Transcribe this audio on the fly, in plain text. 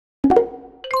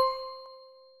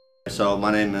So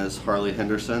my name is Harley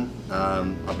Henderson.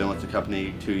 I've been with the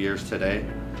company 2 years today,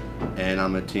 and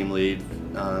I'm a team lead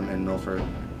in Milford.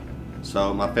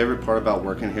 So my favorite part about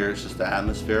working here is just the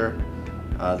atmosphere,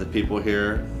 the people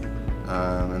here,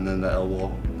 and then the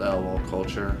ELL Well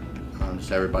culture.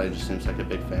 Just everybody just seems like a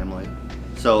big family.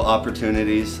 So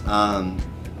opportunities,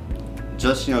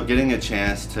 just getting a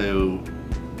chance to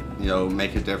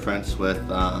make a difference with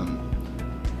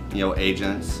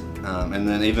agents, and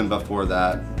then even before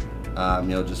that,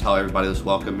 just how everybody was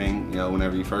welcoming,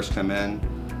 whenever you first come in.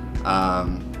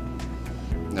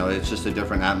 It's just a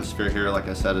different atmosphere here. Like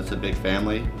I said, it's a big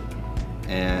family,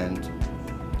 and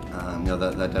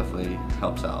that definitely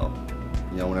helps out.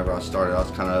 Whenever I started, I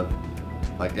was kind of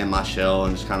like in my shell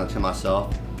and just kind of to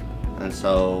myself, and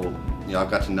so I've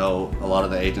got to know a lot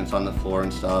of the agents on the floor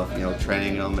and stuff,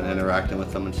 training them and interacting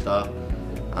with them and stuff.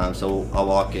 So I'll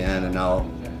walk in and now,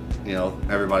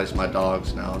 everybody's my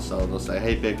dogs now, so they'll say,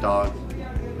 "Hey, big dog."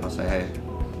 I'll say, "Hey."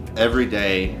 Every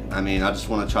day, I just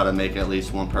want to try to make at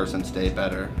least one person stay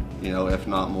better, if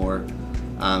not more.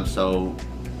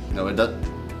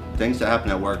 Things that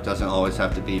happen at work doesn't always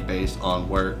have to be based on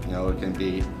work. It can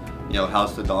be,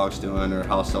 how's the dogs doing, or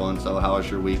how's so-and-so, how was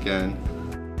your weekend?